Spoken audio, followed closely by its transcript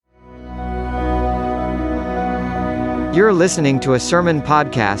You're listening to a sermon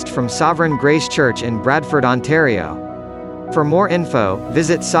podcast from Sovereign Grace Church in Bradford, Ontario. For more info,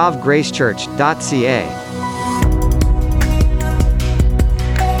 visit sovgracechurch.ca.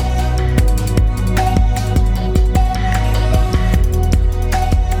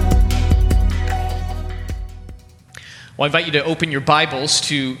 Well, I invite you to open your Bibles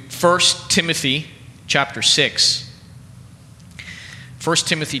to 1 Timothy chapter 6. 1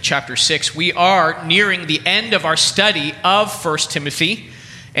 Timothy chapter 6. We are nearing the end of our study of 1 Timothy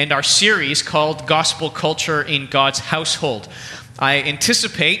and our series called Gospel Culture in God's Household. I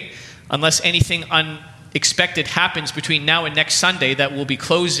anticipate, unless anything unexpected happens between now and next Sunday, that we'll be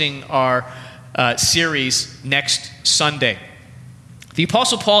closing our series next Sunday. The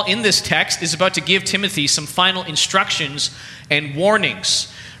Apostle Paul in this text is about to give Timothy some final instructions and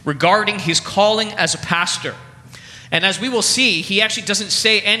warnings regarding his calling as a pastor. And as we will see, he actually doesn't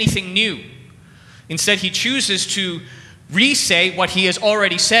say anything new. Instead, he chooses to re-say what he has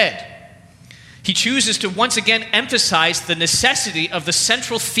already said. He chooses to once again emphasize the necessity of the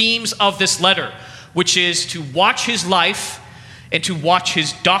central themes of this letter, which is to watch his life and to watch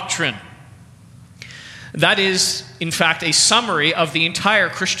his doctrine. That is, in fact, a summary of the entire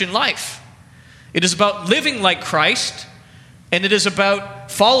Christian life. It is about living like Christ, and it is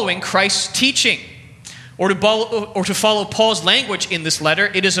about following Christ's teaching. Or to follow Paul's language in this letter,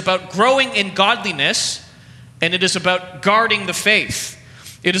 it is about growing in godliness, and it is about guarding the faith.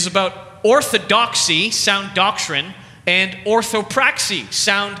 It is about orthodoxy, sound doctrine, and orthopraxy,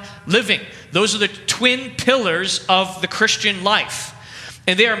 sound living. Those are the twin pillars of the Christian life.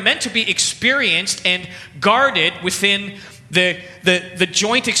 And they are meant to be experienced and guarded within the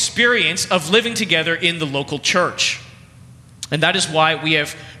joint experience of living together in the local church. And that is why we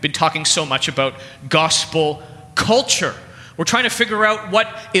have been talking so much about gospel culture. We're trying to figure out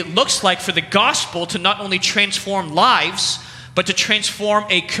what it looks like for the gospel to not only transform lives, but to transform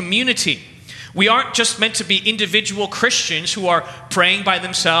a community. We aren't just meant to be individual Christians who are praying by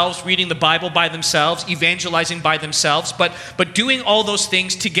themselves, reading the Bible by themselves, evangelizing by themselves, but doing all those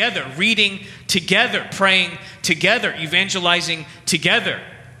things together, reading together, praying together, evangelizing together.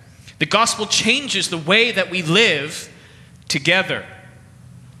 The gospel changes the way that we live together.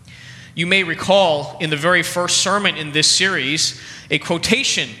 You may recall in the very first sermon in this series a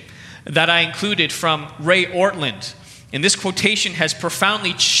quotation that I included from Ray Ortlund. And this quotation has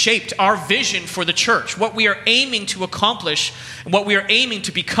profoundly shaped our vision for the church, what we are aiming to accomplish, and what we are aiming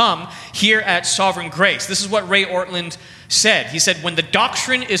to become here at Sovereign Grace. This is what Ray Ortlund said. He said, "When the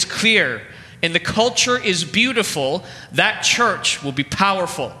doctrine is clear and the culture is beautiful, that church will be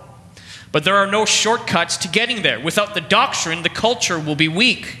powerful. But there are no shortcuts to getting there. Without the doctrine, the culture will be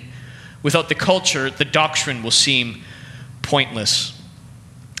weak. Without the culture, the doctrine will seem pointless."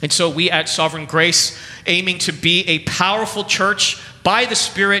 And so we at Sovereign Grace, aiming to be a powerful church by the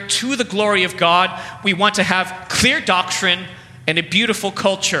Spirit to the glory of God, we want to have clear doctrine and a beautiful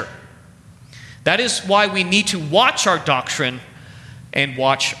culture. That is why we need to watch our doctrine and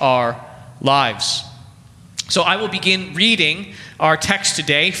watch our lives. So I will begin reading our text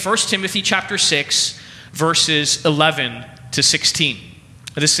today, 1 Timothy chapter 6, verses 11 to 16.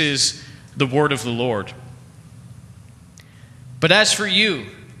 This is the word of the Lord. "But as for you,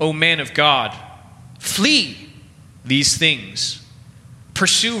 O man of God, flee these things.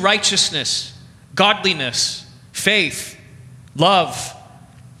 Pursue righteousness, godliness, faith, love,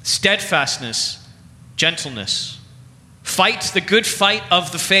 steadfastness, gentleness. Fight the good fight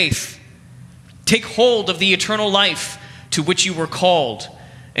of the faith. Take hold of the eternal life to which you were called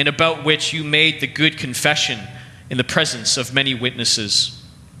and about which you made the good confession in the presence of many witnesses.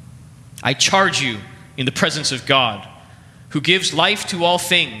 I charge you in the presence of God, who gives life to all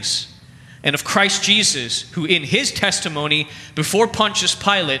things, and of Christ Jesus, who in his testimony before Pontius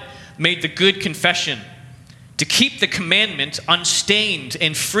Pilate made the good confession, to keep the commandment unstained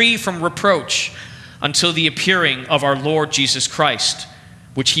and free from reproach until the appearing of our Lord Jesus Christ,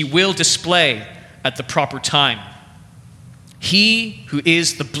 which he will display at the proper time. He who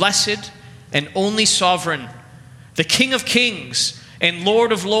is the blessed and only sovereign, the King of kings and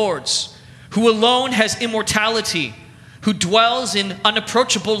Lord of lords, who alone has immortality, who dwells in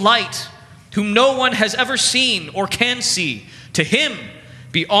unapproachable light, whom no one has ever seen or can see, to him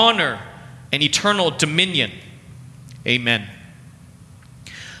be honor and eternal dominion. Amen."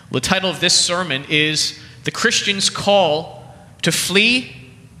 The title of this sermon is "The Christian's Call to Flee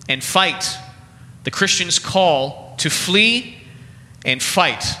and Fight." The Christian's call to flee and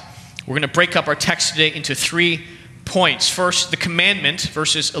fight. We're going to break up our text today into 3 points. First, the commandment,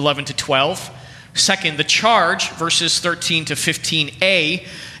 verses 11 to 12. Second, the charge, verses 13 to 15a.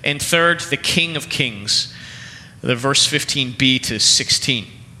 And third, the King of Kings. the verse 15b to 16.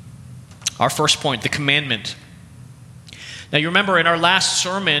 Our first point, the commandment. Now you remember in our last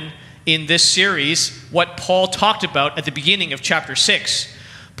sermon in this series, what Paul talked about at the beginning of chapter 6.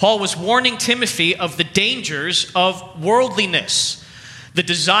 Paul was warning Timothy of the dangers of worldliness. The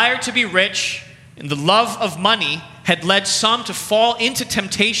desire to be rich and the love of money had led some to fall into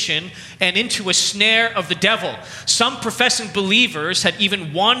temptation and into a snare of the devil. Some professing believers had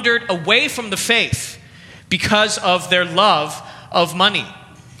even wandered away from the faith because of their love of money.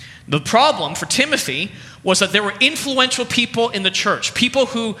 The problem for Timothy was that there were influential people in the church, people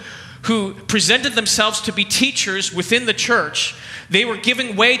who presented themselves to be teachers within the church. They were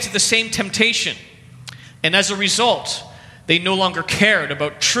giving way to the same temptation. And as a result, they no longer cared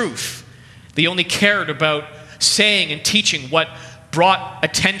about truth. They only cared about saying and teaching what brought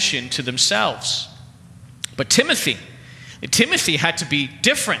attention to themselves. But Timothy had to be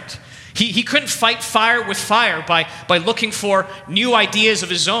different. He couldn't fight fire with fire by looking for new ideas of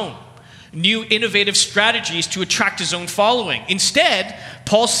his own, new innovative strategies to attract his own following. Instead,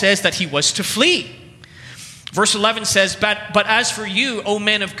 Paul says that he was to flee. Verse 11 says, But as for you, O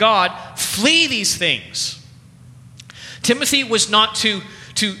man of God, flee these things. Timothy was not to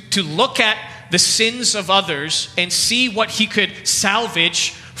look at the sins of others and see what he could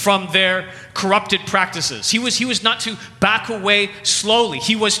salvage from their corrupted practices. He was not to back away slowly.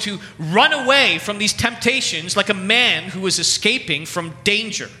 He was to run away from these temptations like a man who was escaping from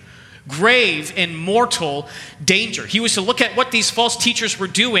danger, grave and mortal danger. He was to look at what these false teachers were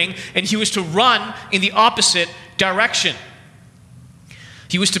doing, and he was to run in the opposite direction.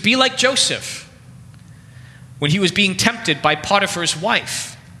 He was to be like Joseph when he was being tempted by Potiphar's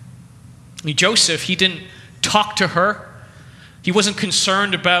wife. Joseph, he didn't talk to her. He wasn't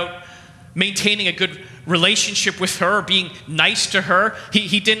concerned about maintaining a good relationship with her, or being nice to her.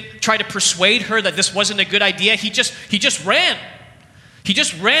 He didn't try to persuade her that this wasn't a good idea. He just ran. He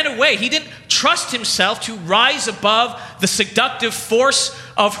just ran away. He didn't trust himself to rise above the seductive force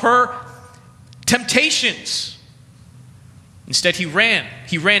of her temptations. Instead, he ran.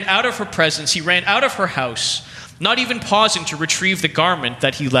 He ran out of her presence. He ran out of her house, not even pausing to retrieve the garment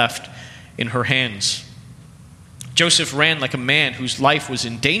that he left in her hands. Joseph ran like a man whose life was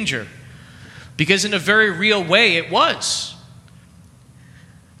in danger, because in a very real way it was.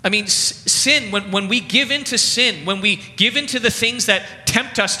 I mean, sin, when we give into sin, when we give into the things that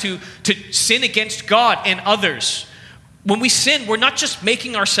tempt us to sin against God and others, when we sin, we're not just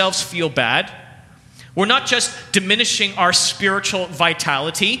making ourselves feel bad. We're not just diminishing our spiritual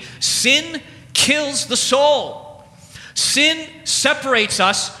vitality. Sin kills the soul. Sin separates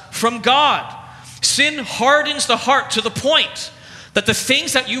us from God. Sin hardens the heart to the point that the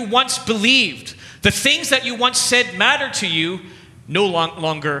things that you once believed, the things that you once said mattered to you, no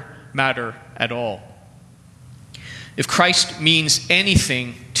longer matter at all. If Christ means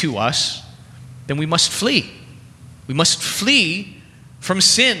anything to us, then we must flee. We must flee from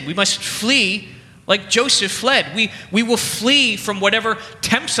sin. We must flee like Joseph fled. We will flee from whatever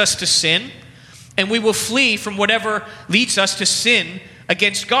tempts us to sin, and we will flee from whatever leads us to sin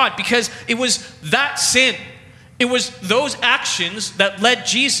against God, because it was that sin, it was those actions that led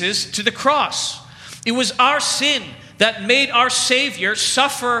Jesus to the cross. It was our sin that made our Savior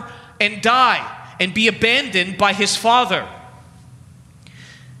suffer and die and be abandoned by his Father.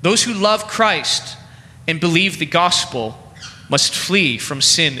 Those who love Christ and believe the gospel must flee from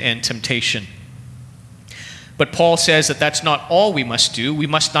sin and temptation. But Paul says that that's not all we must do. We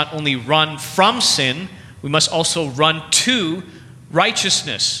must not only run from sin, we must also run to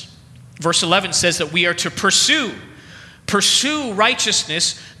righteousness. Verse 11 says that we are to pursue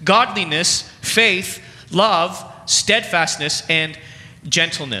righteousness, godliness, faith, love, steadfastness, and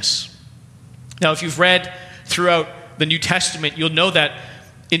gentleness. Now, if you've read throughout the New Testament, you'll know that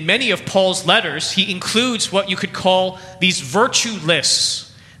in many of Paul's letters, he includes what you could call these virtue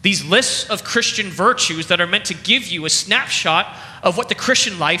lists, these lists of Christian virtues that are meant to give you a snapshot of what the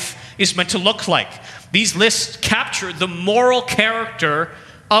Christian life is meant to look like. These lists capture the moral character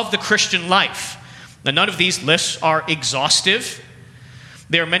of the Christian life. Now, none of these lists are exhaustive.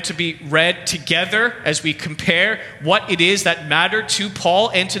 They are meant to be read together as we compare what it is that mattered to Paul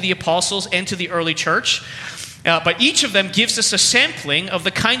and to the apostles and to the early church. But each of them gives us a sampling of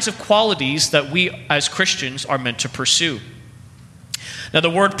the kinds of qualities that we as Christians are meant to pursue. Now, the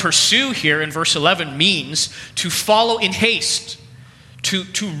word pursue here in verse 11 means to follow in haste, to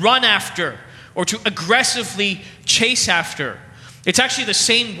run after, or to aggressively chase after. It's actually the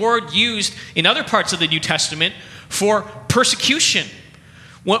same word used in other parts of the New Testament for persecution.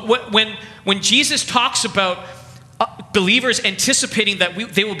 When Jesus talks about believers anticipating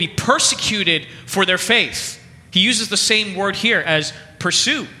that they will be persecuted for their faith, He uses the same word here as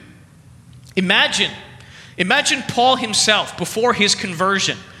pursue. Imagine Paul himself before his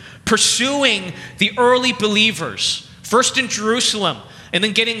conversion, pursuing the early believers, first in Jerusalem, and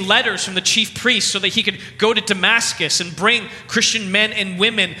then getting letters from the chief priests so that he could go to Damascus and bring Christian men and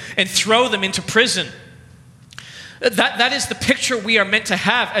women and throw them into prison. That is the picture we are meant to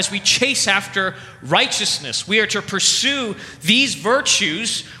have as we chase after righteousness. We are to pursue these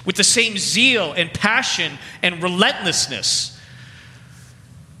virtues with the same zeal and passion and relentlessness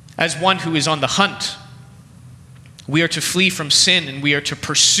as one who is on the hunt. We are to flee from sin and we are to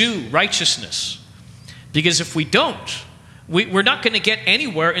pursue righteousness. Because if we don't, we're not going to get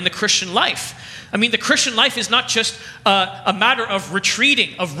anywhere in the Christian life. I mean, the Christian life is not just a matter of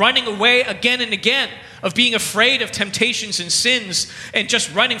retreating, of running away again and again, of being afraid of temptations and sins and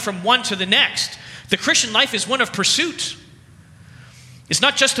just running from one to the next. The Christian life is one of pursuit. It's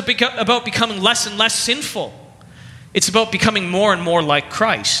not just about becoming less and less sinful. It's about becoming more and more like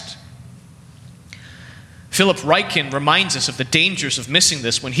Christ. Philip Ryken reminds us of the dangers of missing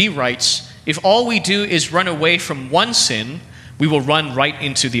this when he writes, "If all we do is run away from one sin, we will run right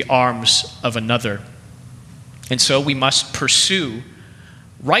into the arms of another." And so we must pursue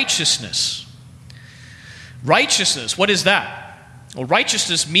righteousness. Righteousness, what is that? Well,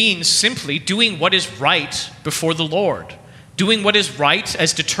 righteousness means simply doing what is right before the Lord. Doing what is right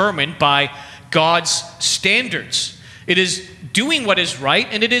as determined by God's standards. It is doing what is right,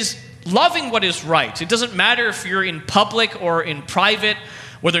 and it is loving what is right. It doesn't matter if you're in public or in private,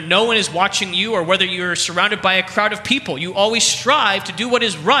 whether no one is watching you or whether you're surrounded by a crowd of people. You always strive to do what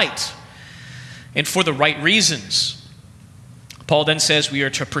is right and for the right reasons. Paul then says we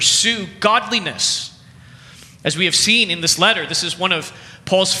are to pursue godliness. As we have seen in this letter, this is one of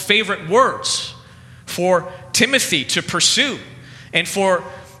Paul's favorite words for Timothy to pursue and for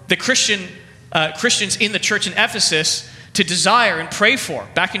the Christians in the church in Ephesus to desire and pray for.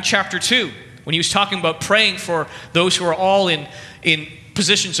 Back in chapter 2, when he was talking about praying for those who are all in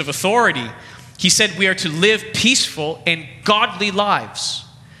positions of authority, he said we are to live peaceful and godly lives.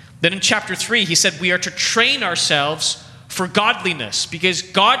 Then in chapter 3, he said we are to train ourselves for godliness, because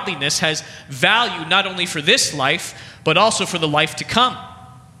godliness has value not only for this life, but also for the life to come.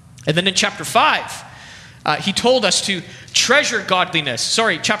 And then in chapter 5, he told us to treasure godliness.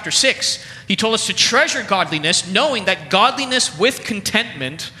 Chapter 6, he told us to treasure godliness, knowing that godliness with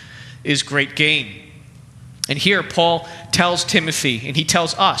contentment is great gain. And here Paul tells Timothy, and he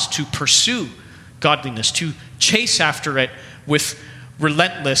tells us to pursue godliness, to chase after it with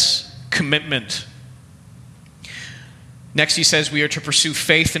relentless commitment. Next he says we are to pursue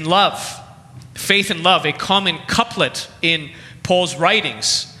faith and love. Faith and love, a common couplet in Paul's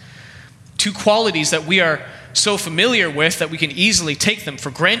writings. Two qualities that we are so familiar with that we can easily take them for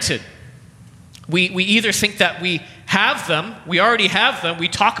granted. We either think that we have them, we already have them, we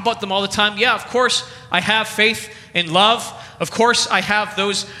talk about them all the time. Yeah, of course I have faith and love. Of course I have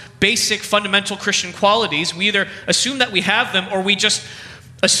those basic fundamental Christian qualities. We either assume that we have them or we just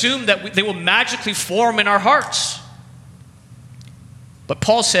assume that they will magically form in our hearts. But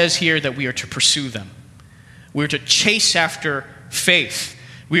Paul says here that we are to pursue them. We are to chase after faith.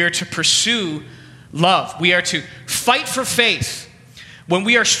 We are to pursue love. We are to fight for faith when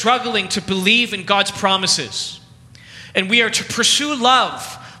we are struggling to believe in God's promises. And we are to pursue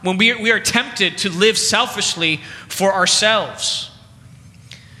love when we are tempted to live selfishly for ourselves.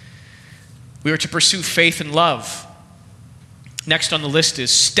 We are to pursue faith and love. Next on the list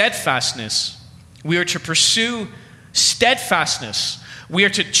is steadfastness. We are to pursue steadfastness. We are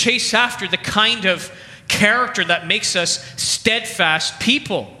to chase after the kind of character that makes us steadfast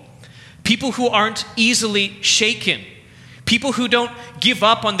people. People who aren't easily shaken. People who don't give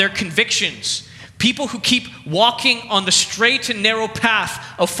up on their convictions. People who keep walking on the straight and narrow path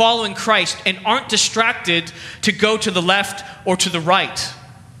of following Christ and aren't distracted to go to the left or to the right.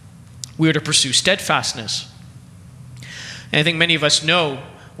 We are to pursue steadfastness. And I think many of us know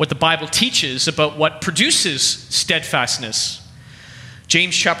what the Bible teaches about what produces steadfastness.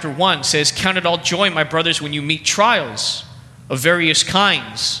 James chapter 1 says, "Count it all joy, my brothers, when you meet trials of various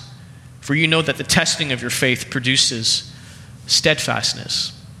kinds, for you know that the testing of your faith produces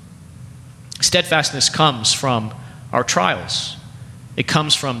steadfastness." Steadfastness comes from our trials. It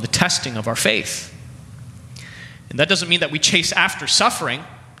comes from the testing of our faith. And that doesn't mean that we chase after suffering,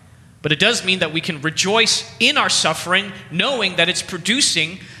 but it does mean that we can rejoice in our suffering, knowing that it's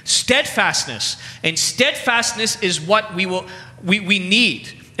producing steadfastness. And steadfastness is what we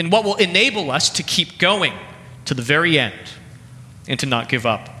need and what will enable us to keep going to the very end and to not give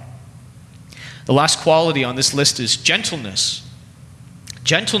up. The last quality on this list is gentleness.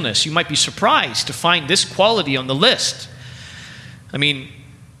 Gentleness, you might be surprised to find this quality on the list. I mean,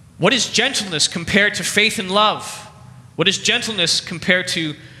 what is gentleness compared to faith and love? What is gentleness compared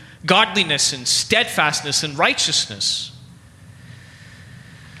to godliness and steadfastness and righteousness?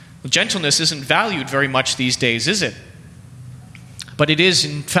 Well, gentleness isn't valued very much these days, is it? But it is,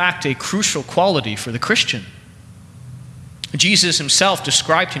 in fact, a crucial quality for the Christian. Jesus himself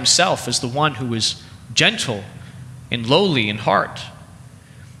described himself as the one who is gentle and lowly in heart.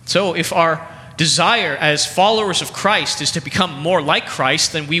 So if our desire as followers of Christ is to become more like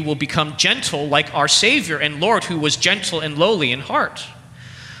Christ, then we will become gentle like our Savior and Lord, who was gentle and lowly in heart.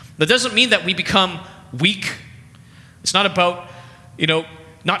 That doesn't mean that we become weak. It's not about,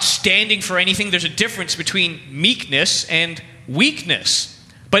 not standing for anything. There's a difference between meekness and weakness.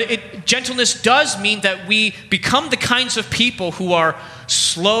 But gentleness does mean that we become the kinds of people who are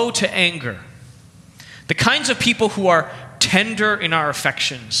slow to anger, the kinds of people who are tender in our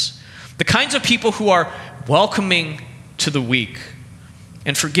affections, the kinds of people who are welcoming to the weak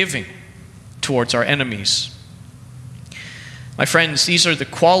and forgiving towards our enemies. My friends, these are the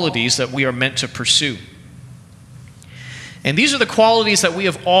qualities that we are meant to pursue. And these are the qualities that we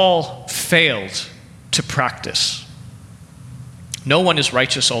have all failed to practice. No one is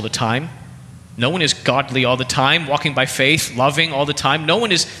righteous all the time. No one is godly all the time, walking by faith, loving all the time. No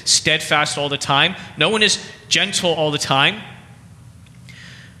one is steadfast all the time. No one is gentle all the time.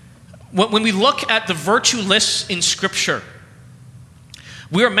 When we look at the virtue lists in Scripture,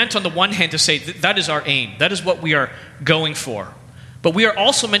 we are meant on the one hand to say that is our aim. That is what we are going for. But we are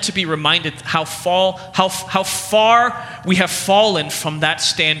also meant to be reminded how far we have fallen from that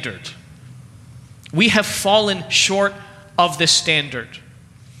standard. We have fallen short of this standard.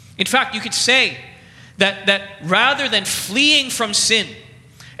 In fact, you could say that rather than fleeing from sin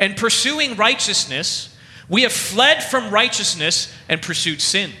and pursuing righteousness, we have fled from righteousness and pursued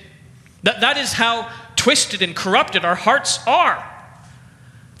sin. That is how twisted and corrupted our hearts are.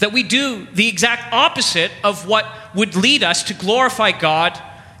 That we do the exact opposite of what would lead us to glorify God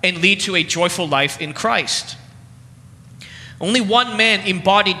and lead to a joyful life in Christ. Only one man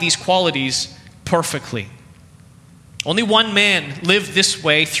embodied these qualities perfectly. Only one man lived this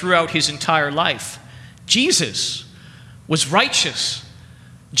way throughout his entire life. Jesus was righteous.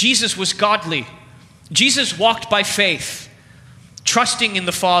 Jesus was godly. Jesus walked by faith, trusting in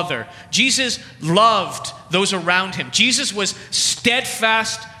the Father. Jesus loved those around him. Jesus was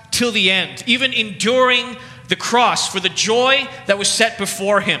steadfast till the end, even enduring the cross for the joy that was set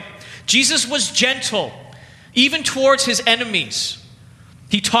before him. Jesus was gentle, even towards his enemies.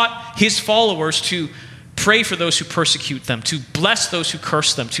 He taught his followers to pray for those who persecute them, to bless those who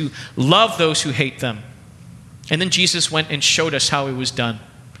curse them, to love those who hate them. And then Jesus went and showed us how it was done.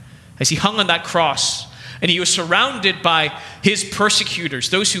 As he hung on that cross, and he was surrounded by his persecutors,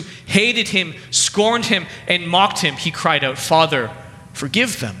 those who hated him, scorned him, and mocked him, he cried out, "Father,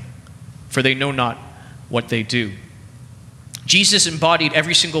 forgive them, for they know not what they do." Jesus embodied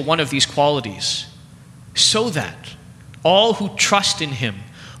every single one of these qualities so that all who trust in him,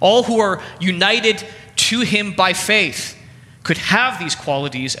 all who are united to him by faith, could have these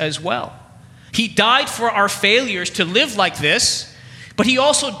qualities as well. He died for our failures to live like this, but he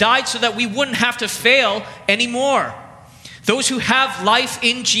also died so that we wouldn't have to fail anymore. Those who have life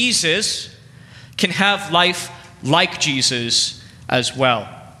in Jesus can have life like Jesus as well.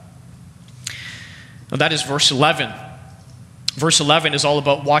 Now that is verse 11. Verse 11 is all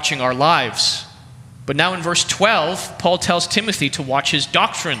about watching our lives. But now in verse 12, Paul tells Timothy to watch his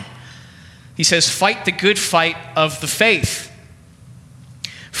doctrine. He says, fight the good fight of the faith.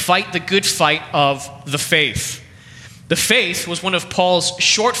 Fight the good fight of the faith. The faith was one of Paul's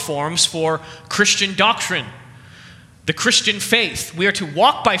short forms for Christian doctrine. The Christian faith. We are to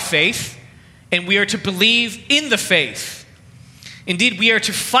walk by faith, and we are to believe in the faith. Indeed, we are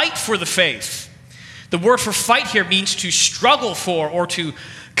to fight for the faith. The word for fight here means to struggle for or to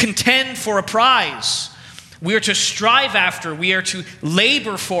contend for a prize. We are to strive after, we are to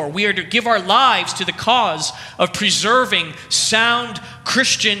labor for, we are to give our lives to the cause of preserving sound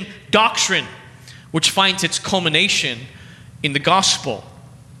Christian doctrine, which finds its culmination in the gospel.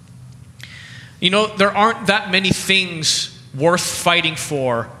 You know, there aren't that many things worth fighting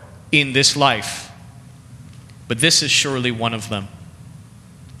for in this life, but this is surely one of them.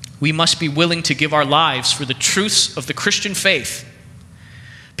 We must be willing to give our lives for the truths of the Christian faith,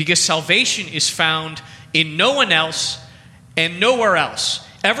 because salvation is found in no one else and nowhere else.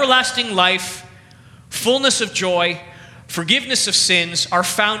 Everlasting life, fullness of joy, forgiveness of sins are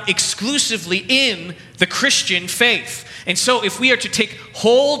found exclusively in the Christian faith. And so if we are to take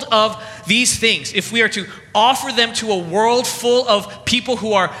hold of these things, if we are to offer them to a world full of people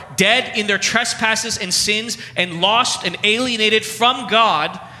who are dead in their trespasses and sins and lost and alienated from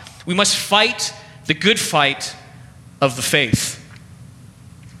God, we must fight the good fight of the faith.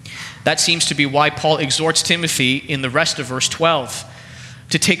 That seems to be why Paul exhorts Timothy in the rest of verse 12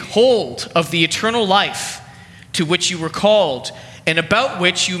 to take hold of the eternal life to which you were called and about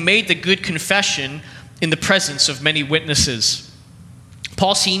which you made the good confession in the presence of many witnesses.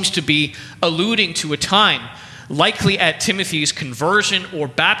 Paul seems to be alluding to a time, likely at Timothy's conversion or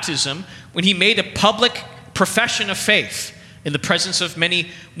baptism, when he made a public profession of faith in the presence of many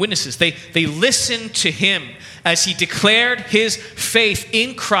witnesses. They listened to him as he declared his faith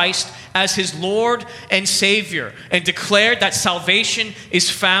in Christ as his Lord and Savior, and declared that salvation is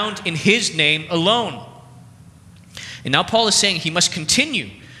found in his name alone. And now Paul is saying he must continue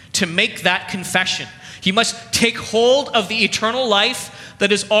to make that confession. He must take hold of the eternal life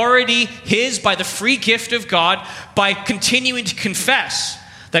that is already his by the free gift of God by continuing to confess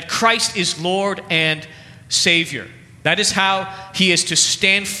that Christ is Lord and Savior. That is how he is to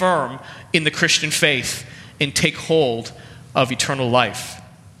stand firm in the Christian faith and take hold of eternal life.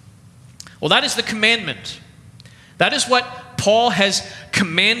 Well, that is the commandment. That is what Paul has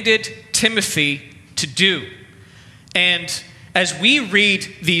commanded Timothy to do. And as we read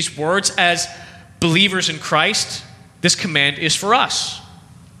these words as believers in Christ, this command is for us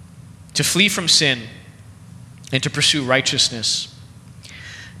to flee from sin and to pursue righteousness.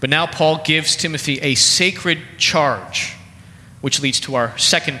 But now Paul gives Timothy a sacred charge, which leads to our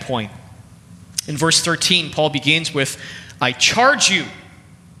second point. In verse 13, Paul begins with, I charge you.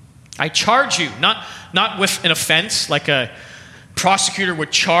 I charge you. Not with an offense like a prosecutor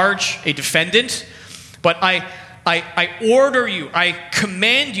would charge a defendant, but I order you, I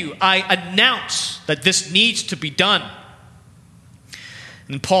command you, I announce that this needs to be done.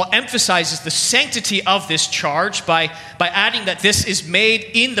 And Paul emphasizes the sanctity of this charge by adding that this is made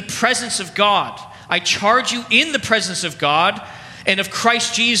in the presence of God. I charge you in the presence of God and of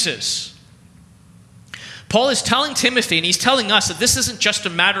Christ Jesus. Paul is telling Timothy, and he's telling us, that this isn't just a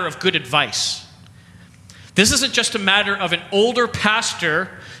matter of good advice. This isn't just a matter of an older pastor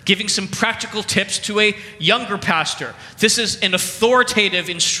giving some practical tips to a younger pastor. This is an authoritative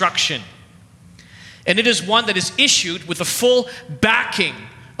instruction. And it is one that is issued with the full backing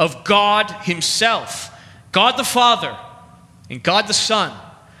of God himself. God the Father and God the Son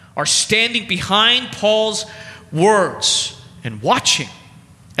are standing behind Paul's words and watching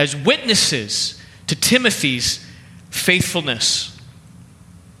as witnesses to Timothy's faithfulness.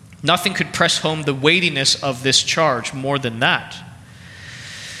 Nothing could press home the weightiness of this charge more than that.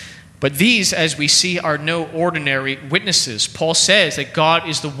 But these, as we see, are no ordinary witnesses. Paul says that God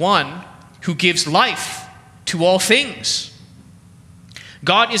is the one who gives life to all things.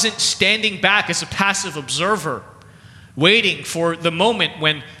 God isn't standing back as a passive observer, waiting for the moment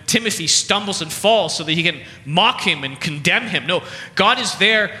when Timothy stumbles and falls so that he can mock him and condemn him. No, God is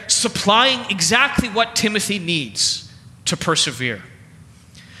there supplying exactly what Timothy needs to persevere.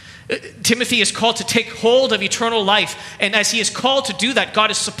 Timothy is called to take hold of eternal life, and as he is called to do that,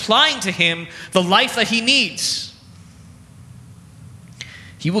 God is supplying to him the life that he needs.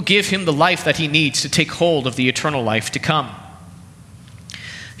 He will give him the life that he needs to take hold of the eternal life to come.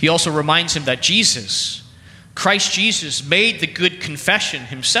 He also reminds him that Christ Jesus, made the good confession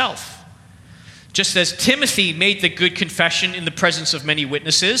himself. Just as Timothy made the good confession in the presence of many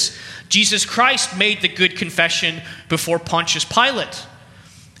witnesses, Jesus Christ made the good confession before Pontius Pilate.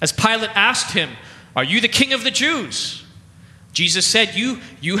 As Pilate asked him, "Are you the king of the Jews?" Jesus said,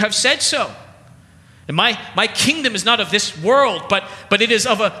 You have said so. And my kingdom is not of this world, but it is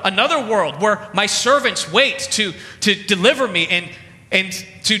of another world where my servants wait to deliver me and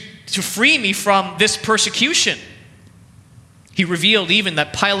to free me from this persecution. He revealed even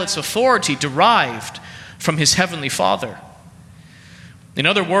that Pilate's authority derived from his heavenly Father. In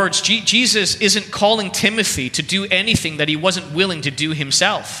other words, Jesus isn't calling Timothy to do anything that he wasn't willing to do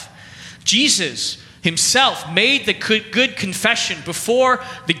himself. Jesus himself made the good confession before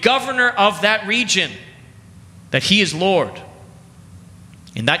the governor of that region that he is Lord.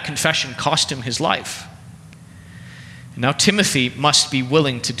 And that confession cost him his life. And now Timothy must be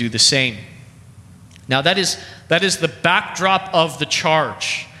willing to do the same. Now that is the backdrop of the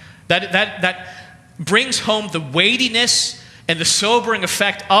charge. That brings home the weightiness and the sobering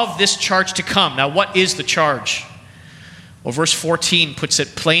effect of this charge to come. Now what is the charge? Well, verse 14 puts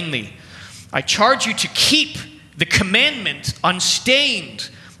it plainly. I charge you to keep the commandment unstained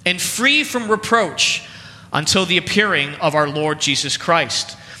and free from reproach until the appearing of our Lord Jesus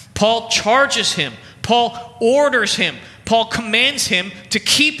Christ. Paul charges Paul orders him, Paul commands him to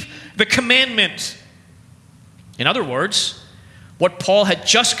keep the commandment. In other words, what Paul had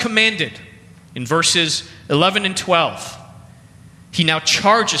just commanded in verses 11 and 12, he now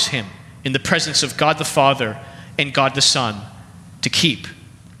charges him in the presence of God the Father and God the Son to keep.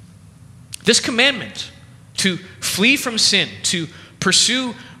 This commandment to flee from sin, to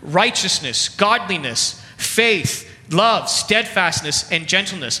pursue righteousness, godliness, faith, love, steadfastness, and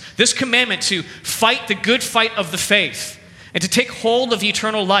gentleness. This commandment to fight the good fight of the faith and to take hold of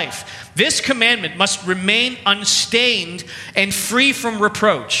eternal life. This commandment must remain unstained and free from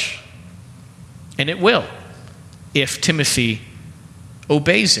reproach. And it will, if Timothy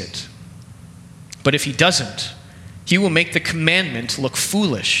obeys it. But if he doesn't, he will make the commandment look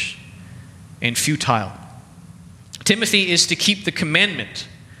foolish and futile. Timothy is to keep the commandment.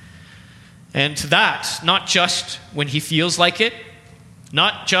 And that, not just when he feels like it,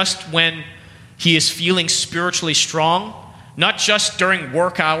 not just when he is feeling spiritually strong, not just during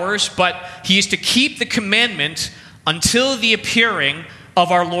work hours, but he is to keep the commandment until the appearing of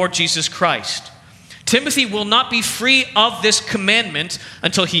our Lord Jesus Christ. Timothy will not be free of this commandment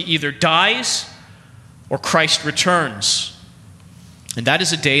until he either dies or Christ returns. And that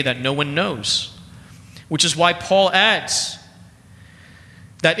is a day that no one knows, which is why Paul adds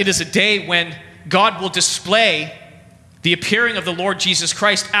that it is a day when God will display the appearing of the Lord Jesus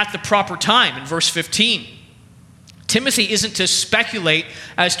Christ at the proper time in verse 15. Timothy isn't to speculate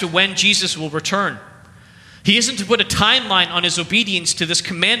as to when Jesus will return. He isn't to put a timeline on his obedience to this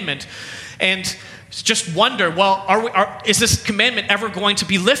commandment and just wonder, well, is this commandment ever going to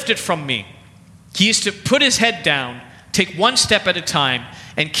be lifted from me? He is to put his head down, take one step at a time,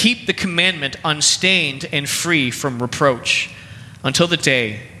 and keep the commandment unstained and free from reproach until the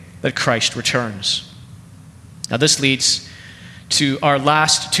day that Christ returns. Now this leads to our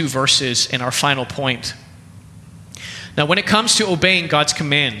last two verses and our final point. Now when it comes to obeying God's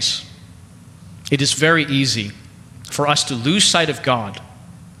commands, it is very easy for us to lose sight of God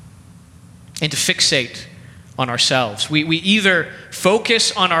and to fixate on ourselves. We either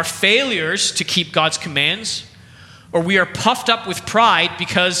focus on our failures to keep God's commands, or we are puffed up with pride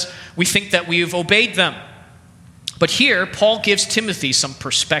because we think that we've obeyed them. But here, Paul gives Timothy some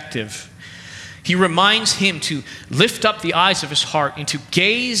perspective. He reminds him to lift up the eyes of his heart and to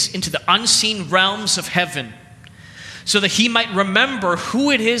gaze into the unseen realms of heaven so that he might remember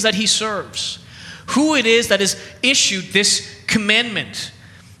who it is that he serves, who it is that has issued this commandment.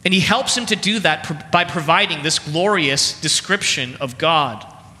 And he helps him to do that by providing this glorious description of God.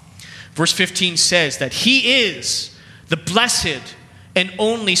 Verse 15 says that he is the blessed and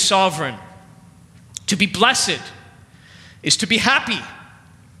only sovereign. To be blessed is to be happy.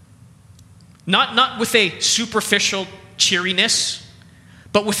 Not with a superficial cheeriness,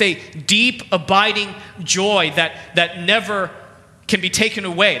 but with a deep, abiding joy that never can be taken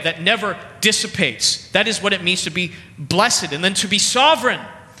away, that never dissipates. That is what it means to be blessed. And then to be sovereign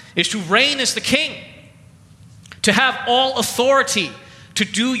is to reign as the king, to have all authority, to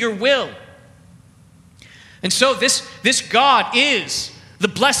do your will. And so this God is the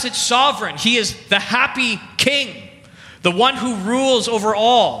blessed sovereign. He is the happy king, the one who rules over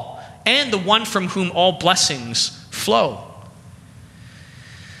all, and the one from whom all blessings flow.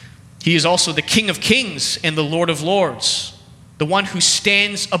 He is also the King of kings and the Lord of lords, the one who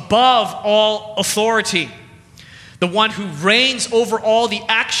stands above all authority, the one who reigns over all the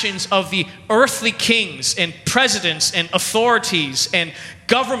actions of the earthly kings and presidents and authorities and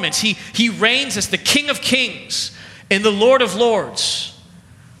governments. He reigns as the King of kings and the Lord of lords.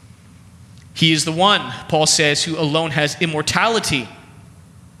 He is the one, Paul says, who alone has immortality.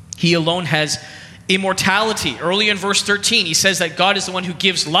 He alone has immortality. Early in verse 13, he says that God is the one who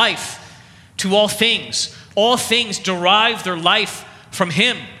gives life to all things. All things derive their life from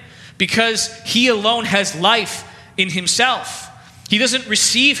him because he alone has life in himself. He doesn't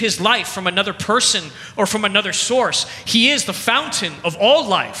receive his life from another person or from another source. He is the fountain of all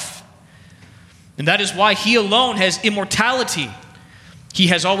life. And that is why he alone has immortality. He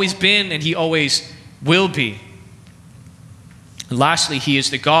has always been and he always will be. And lastly, he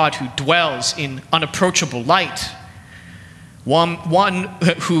is the God who dwells in unapproachable light, one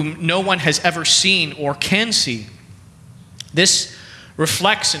whom no one has ever seen or can see. This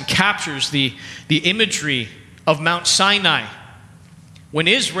reflects and captures the imagery of Mount Sinai, when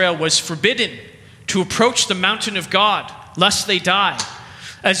Israel was forbidden to approach the mountain of God, lest they die.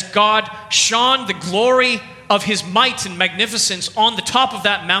 As God shone the glory of his might and magnificence on the top of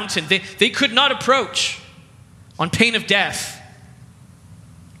that mountain, they could not approach on pain of death.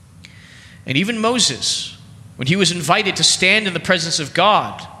 And even Moses, when he was invited to stand in the presence of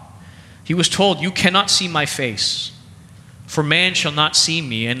God, he was told, "You cannot see my face, for man shall not see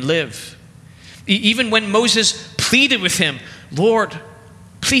me and live." Even when Moses pleaded with him, "Lord,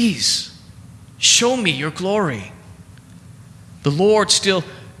 please show me your glory," the Lord still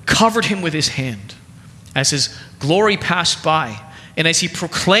covered him with his hand as his glory passed by and as he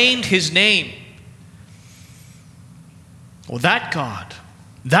proclaimed his name. Well, that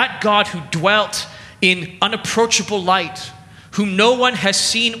God who dwelt in unapproachable light, whom no one has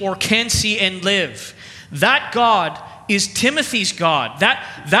seen or can see and live, that God is Timothy's God.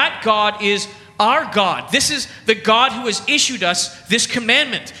 That God is our God. This is the God who has issued us this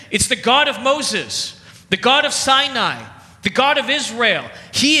commandment. It's the God of Moses, the God of Sinai, the God of Israel.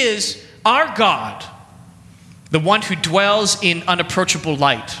 He is our God, the one who dwells in unapproachable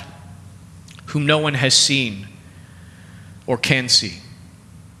light, whom no one has seen or can see.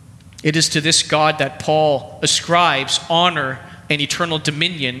 It is to this God that Paul ascribes honor and eternal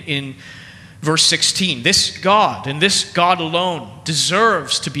dominion in verse 16. This God and this God alone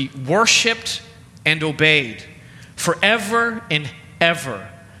deserves to be worshiped and obeyed forever and ever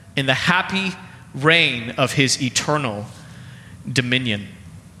in the happy reign of his eternal dominion.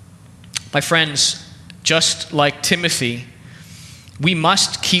 My friends, just like Timothy, we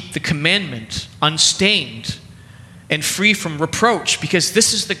must keep the commandment unstained and free from reproach, because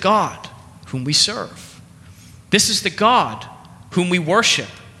this is the God whom we serve. This is the God whom we worship.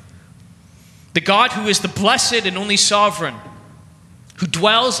 The God who is the blessed and only sovereign, who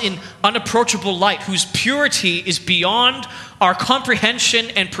dwells in unapproachable light, whose purity is beyond our comprehension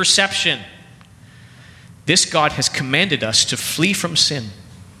and perception. This God has commanded us to flee from sin,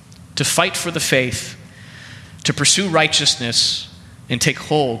 to fight for the faith, to pursue righteousness, and take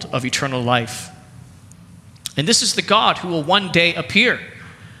hold of eternal life. And this is the God who will one day appear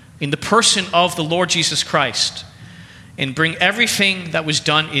in the person of the Lord Jesus Christ and bring everything that was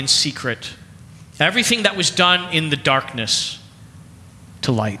done in secret, everything that was done in the darkness,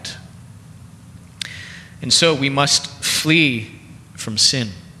 to light. And so we must flee from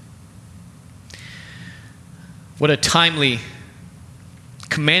sin. What a timely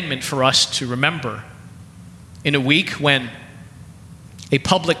commandment for us to remember in a week when a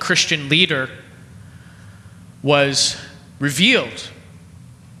public Christian leader was revealed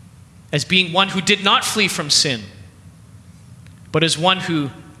as being one who did not flee from sin, but as one who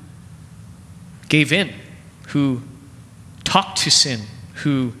gave in, who talked to sin,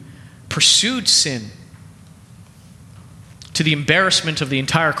 who pursued sin to the embarrassment of the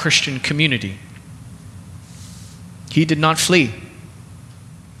entire Christian community. He did not flee.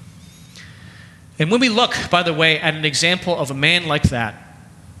 And when we look, by the way, at an example of a man like that,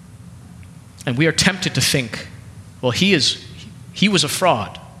 and we are tempted to think, well, he was a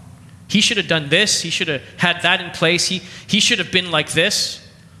fraud. He should have done this. He should have had that in place. He should have been like this.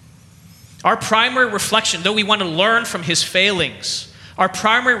 Our primary reflection, though we want to learn from his failings, our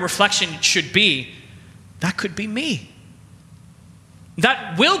primary reflection should be, that could be me.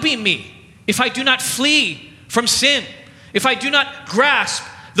 That will be me if I do not flee from sin, if I do not grasp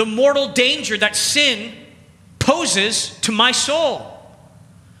the mortal danger that sin poses to my soul.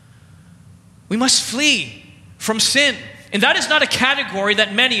 We must flee from sin. And that is not a category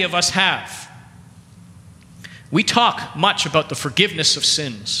that many of us have. We talk much about the forgiveness of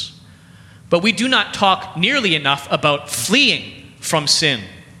sins, but we do not talk nearly enough about fleeing from sin.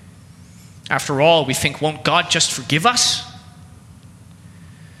 After all, we think, won't God just forgive us?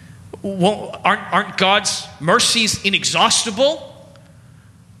 Aren't God's mercies inexhaustible?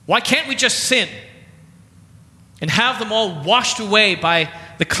 Why can't we just sin and have them all washed away by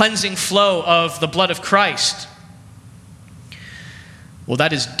the cleansing flow of the blood of Christ? Well,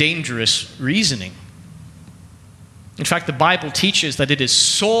 that is dangerous reasoning. In fact, the Bible teaches that it is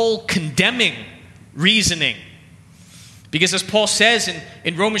soul-condemning reasoning. Because as Paul says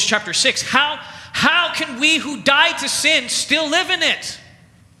in Romans chapter 6, how can we who died to sin still live in it?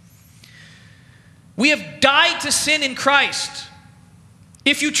 We have died to sin in Christ.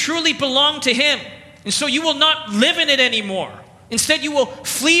 If you truly belong to him, and so you will not live in it anymore. Instead, you will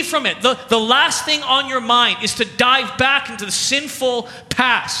flee from it. The last thing on your mind is to dive back into the sinful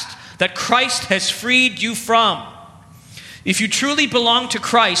past that Christ has freed you from. If you truly belong to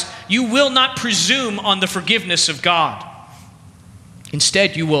Christ, you will not presume on the forgiveness of God.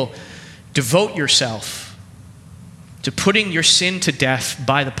 Instead, you will devote yourself to putting your sin to death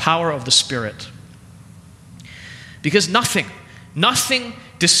by the power of the Spirit. Because nothing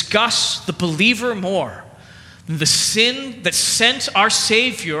disgusts the believer more than the sin that sent our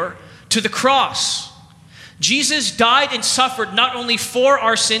Savior to the cross. Jesus died and suffered not only for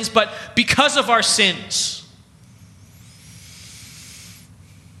our sins, but because of our sins.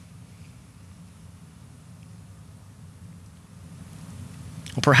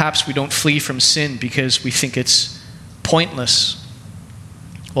 Or perhaps we don't flee from sin because we think it's pointless.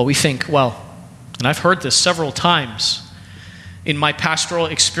 Well, we think, and I've heard this several times in my pastoral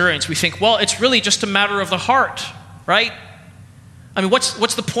experience, we think, it's really just a matter of the heart, right? I mean,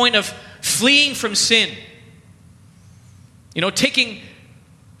 what's the point of fleeing from sin? Taking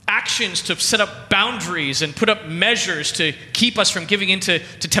actions to set up boundaries and put up measures to keep us from giving into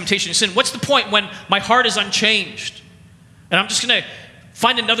temptation and sin. What's the point when my heart is unchanged? And I'm just going to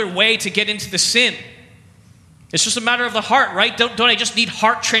find another way to get into the sin. It's just a matter of the heart, right? Don't I just need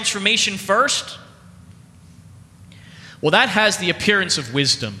heart transformation first? Well, that has the appearance of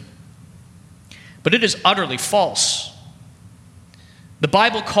wisdom, but it is utterly false. The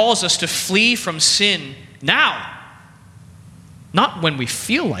Bible calls us to flee from sin now, not when we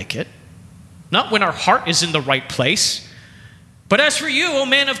feel like it, not when our heart is in the right place, but as for you, O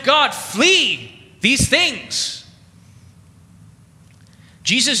man of God, flee these things.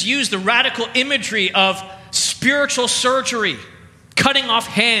 Jesus used the radical imagery of spiritual surgery, cutting off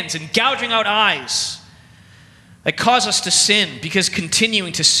hands and gouging out eyes, that cause us to sin because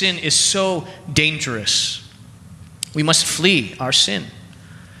continuing to sin is so dangerous. We must flee our sin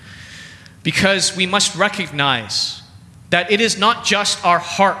because we must recognize that it is not just our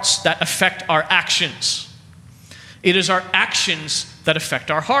hearts that affect our actions. It is our actions that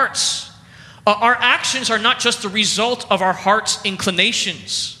affect our hearts. Our actions are not just the result of our heart's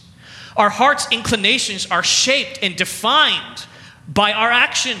inclinations. Our heart's inclinations are shaped and defined by our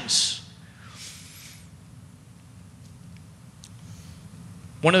actions.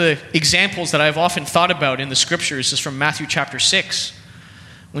 One of the examples that I've often thought about in the scriptures is from Matthew chapter 6,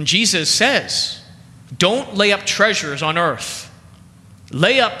 when Jesus says, "Don't lay up treasures on earth.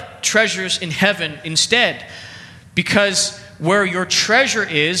 Lay up treasures in heaven instead, because where your treasure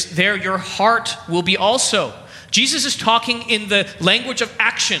is, there your heart will be also." Jesus is talking in the language of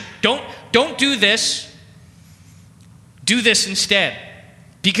action. Don't do this. Do this instead.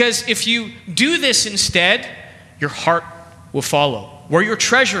 Because if you do this instead, your heart will follow. Where your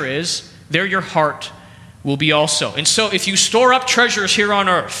treasure is, there your heart will be also. And so if you store up treasures here on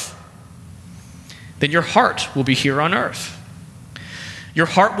earth, then your heart will be here on earth. Your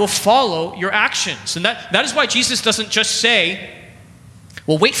heart will follow your actions. And that is why Jesus doesn't just say,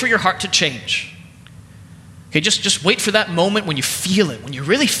 wait for your heart to change. Okay, just wait for that moment when you feel it, when you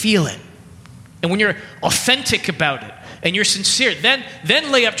really feel it. And when you're authentic about it and you're sincere,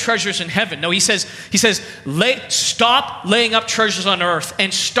 then lay up treasures in heaven. No, he says, stop laying up treasures on earth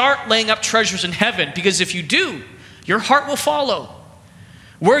and start laying up treasures in heaven, because if you do, your heart will follow.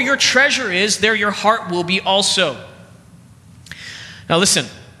 Where your treasure is, there your heart will be also. Now listen,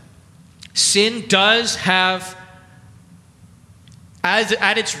 sin does have,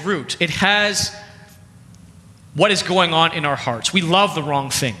 at its root, it has what is going on in our hearts. We love the wrong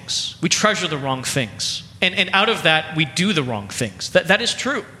things. We treasure the wrong things. And out of that, we do the wrong things. That is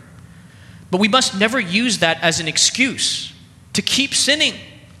true. But we must never use that as an excuse to keep sinning.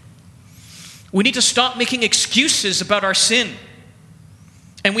 We need to stop making excuses about our sin.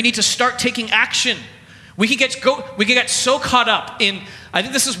 And we need to start taking action. We can get so caught up in, I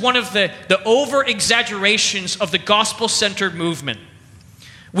think this is one of the over-exaggerations of the gospel-centered movement.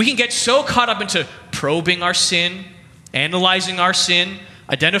 We can get so caught up into probing our sin, analyzing our sin,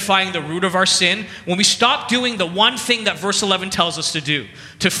 identifying the root of our sin, when we stop doing the one thing that verse 11 tells us to do,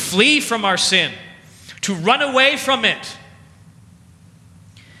 to flee from our sin, to run away from it.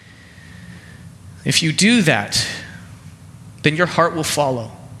 If you do that, then your heart will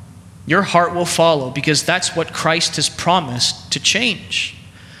follow. Your heart will follow, because that's what Christ has promised to change.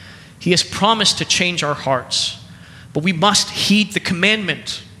 He has promised to change our hearts. But we must heed the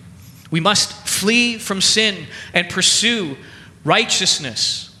commandment. We must flee from sin and pursue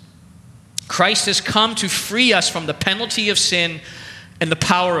righteousness. Christ has come to free us from the penalty of sin and the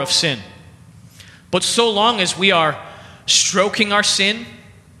power of sin. But so long as we are stroking our sin,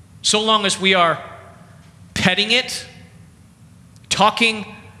 so long as we are petting it, talking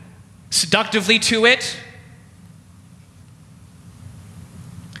seductively to it,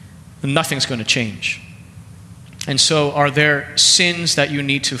 then nothing's going to change. And so, are there sins that you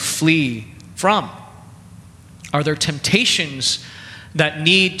need to flee from? Are there temptations that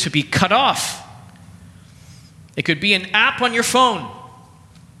need to be cut off? It could be an app on your phone.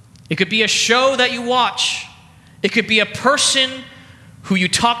 It could be a show that you watch. It could be a person who you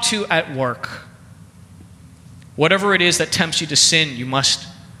talk to at work. Whatever it is that tempts you to sin, you must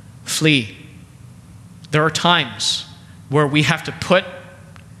flee. There are times where we have to put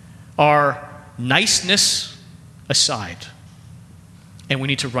our niceness aside, and we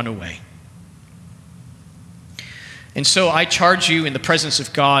need to run away. And so I charge you in the presence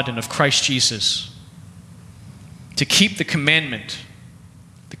of God and of Christ Jesus to keep the commandment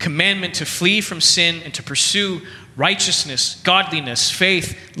to flee from sin and to pursue righteousness, godliness,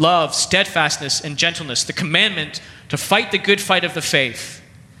 faith, love, steadfastness, and gentleness. The commandment to fight the good fight of the faith.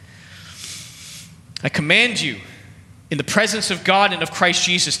 I command you in the presence of God and of Christ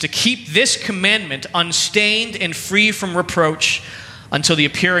Jesus to keep this commandment unstained and free from reproach until the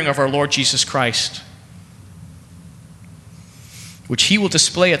appearing of our Lord Jesus Christ, which he will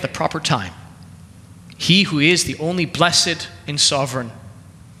display at the proper time. He who is the only blessed and sovereign,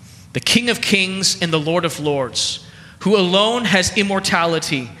 the King of kings and the Lord of lords, who alone has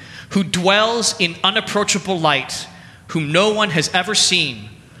immortality, who dwells in unapproachable light, whom no one has ever seen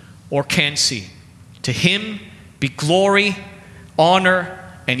or can see. To him be glory, honor,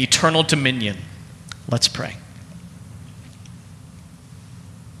 and eternal dominion. Let's pray.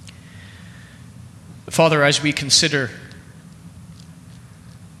 Father, as we consider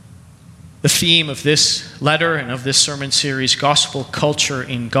the theme of this letter and of this sermon series, gospel culture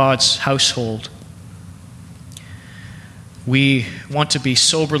in God's household, we want to be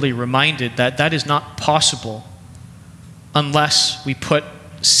soberly reminded that that is not possible unless we put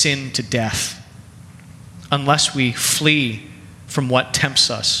sin to death, unless we flee from what tempts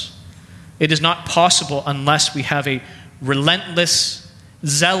us. It is not possible unless we have a relentless,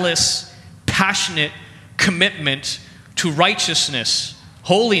 zealous, passionate commitment to righteousness,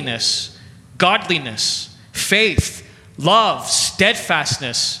 holiness, godliness, faith, love,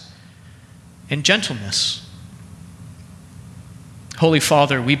 steadfastness, and gentleness. Holy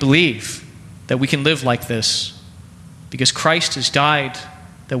Father, we believe that we can live like this because Christ has died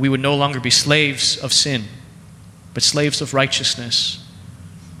that we would no longer be slaves of sin, but slaves of righteousness.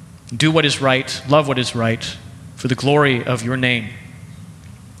 Do what is right, love what is right, for the glory of your name.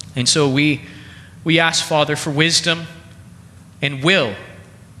 And so we ask, Father, for wisdom and will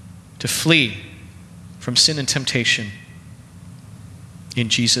to flee from sin and temptation. In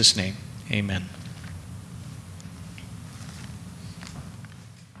Jesus' name, amen.